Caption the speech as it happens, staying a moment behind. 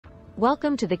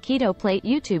Welcome to the Keto Plate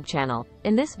YouTube channel.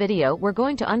 In this video, we're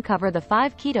going to uncover the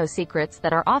 5 keto secrets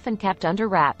that are often kept under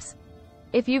wraps.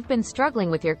 If you've been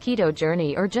struggling with your keto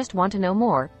journey or just want to know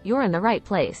more, you're in the right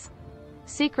place.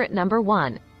 Secret number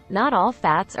 1. Not all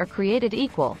fats are created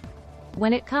equal.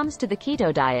 When it comes to the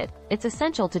keto diet, it's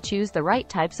essential to choose the right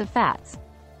types of fats.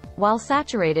 While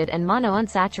saturated and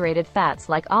monounsaturated fats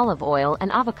like olive oil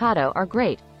and avocado are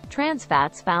great, trans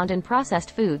fats found in processed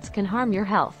foods can harm your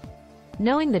health.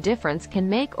 Knowing the difference can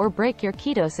make or break your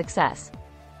keto success.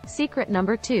 Secret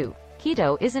number 2.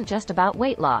 Keto isn't just about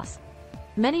weight loss.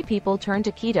 Many people turn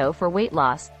to keto for weight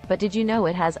loss, but did you know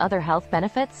it has other health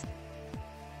benefits?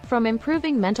 From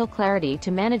improving mental clarity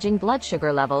to managing blood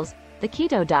sugar levels, the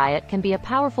keto diet can be a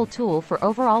powerful tool for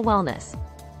overall wellness.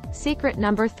 Secret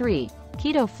number 3.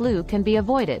 Keto flu can be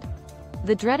avoided.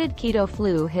 The dreaded keto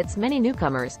flu hits many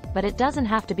newcomers, but it doesn't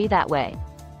have to be that way.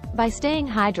 By staying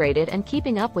hydrated and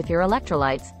keeping up with your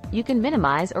electrolytes, you can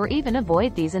minimize or even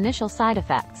avoid these initial side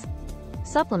effects.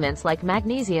 Supplements like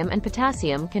magnesium and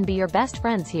potassium can be your best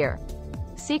friends here.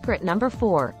 Secret number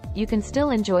 4. You can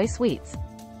still enjoy sweets.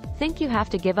 Think you have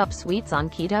to give up sweets on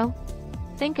keto?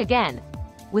 Think again.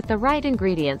 With the right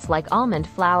ingredients like almond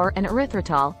flour and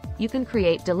erythritol, you can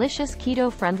create delicious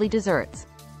keto-friendly desserts.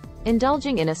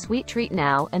 Indulging in a sweet treat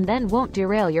now and then won't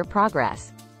derail your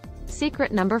progress.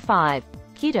 Secret number 5.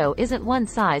 Keto isn't one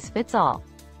size fits all.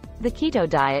 The keto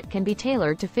diet can be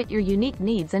tailored to fit your unique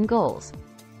needs and goals.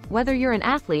 Whether you're an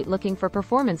athlete looking for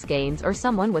performance gains or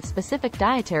someone with specific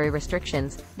dietary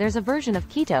restrictions, there's a version of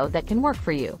keto that can work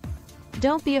for you.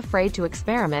 Don't be afraid to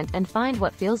experiment and find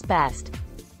what feels best.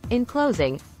 In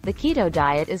closing, the keto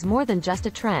diet is more than just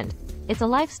a trend. It's a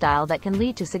lifestyle that can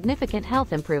lead to significant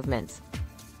health improvements.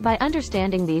 By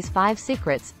understanding these 5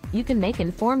 secrets, you can make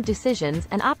informed decisions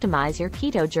and optimize your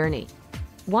keto journey.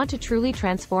 Want to truly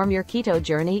transform your keto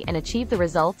journey and achieve the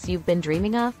results you've been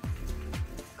dreaming of?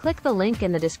 Click the link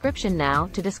in the description now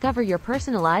to discover your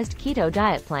personalized keto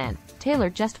diet plan,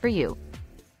 tailored just for you.